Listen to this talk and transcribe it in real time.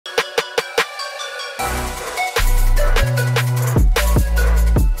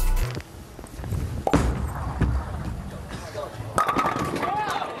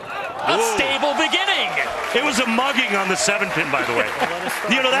hugging on the 7-pin, by the way.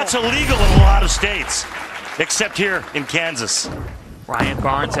 You know, that's illegal in a lot of states, except here in Kansas. Ryan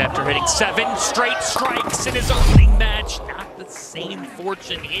Barnes, after hitting 7 straight strikes in his opening match, not the same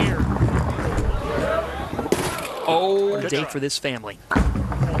fortune here. Oh, day for this family.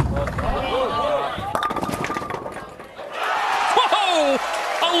 Whoa!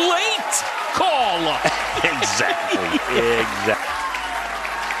 A late call! Exactly.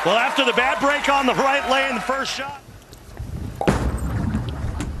 Well, after the bad break on the right lane, the first shot.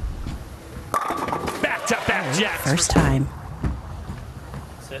 Back-to-back jacks. First time.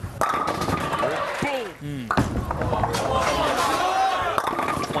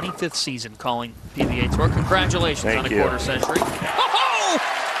 25th season calling PBA Tour. Congratulations on a quarter century. Oh!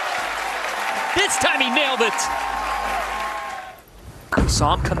 This time he nailed it. We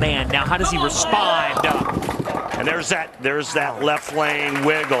saw him command. Now how does he respond? And there's that left lane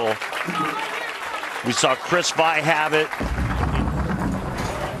wiggle. We saw Chris Vi have it.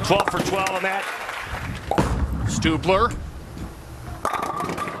 12 for 12 on that. Stubler.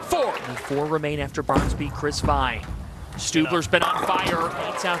 4. And 4 remain after Barnes beat Chris Vi. Stubler's been on fire.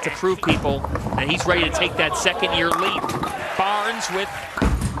 He's out to prove people, and he's ready to take that second-year leap. Barnes with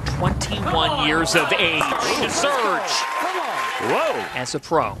 21 years of age to surge. Whoa! As a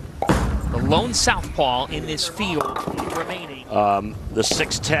pro, the lone southpaw in this field remaining. The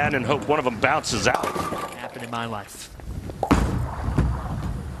 6'10", and hope one of them bounces out. Happened in my life.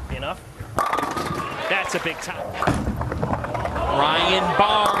 Enough? That's a big time. Ryan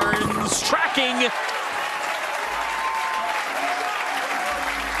Barnes tracking.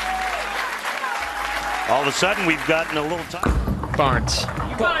 All of a sudden, we've gotten a little time. Barnes.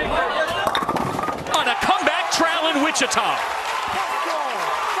 On a comeback trail in Wichita.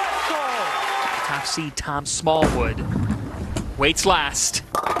 Top seed Tom Smallwood. Waits last.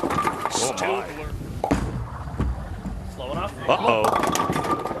 Oh my. Slow enough? Uh-oh.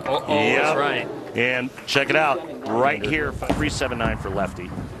 That's right. And check it out. Right here, 379 for lefty.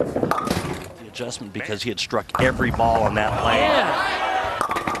 The adjustment because he had struck every ball on that lane.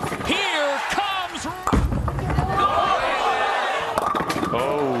 Yeah. Here comes.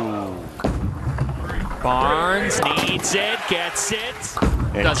 Oh. Barnes needs it, gets it.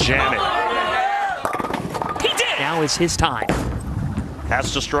 And jam it. He did. Now is his time.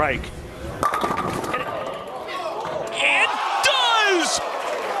 Has to strike. And does.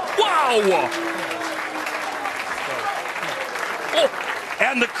 Wow. Oh.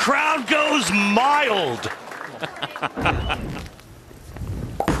 And the crowd goes mild.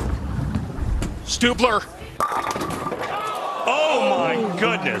 Stubler. Oh my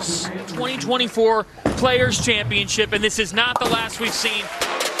goodness. 2024 Players Championship, and this is not the last we've seen.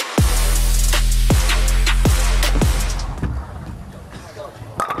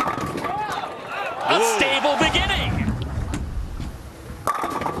 A stable beginning.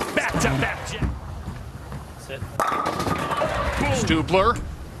 Back-to-back. Sit. Stubler.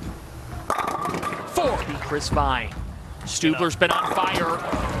 4. Beat Chris Vi. Stubler's been on fire.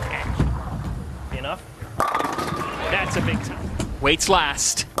 Enough? That's a big time. Waits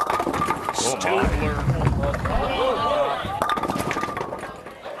last. Stubler.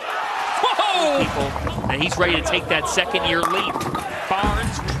 Whoa! And he's ready to take that second-year leap.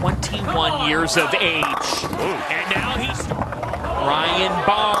 Barnes, 21 years of age. And now he's Ryan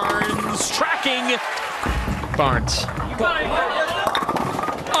Barnes tracking. Barnes.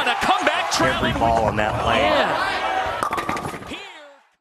 On a comeback trail. Every ball on that lane. Yeah.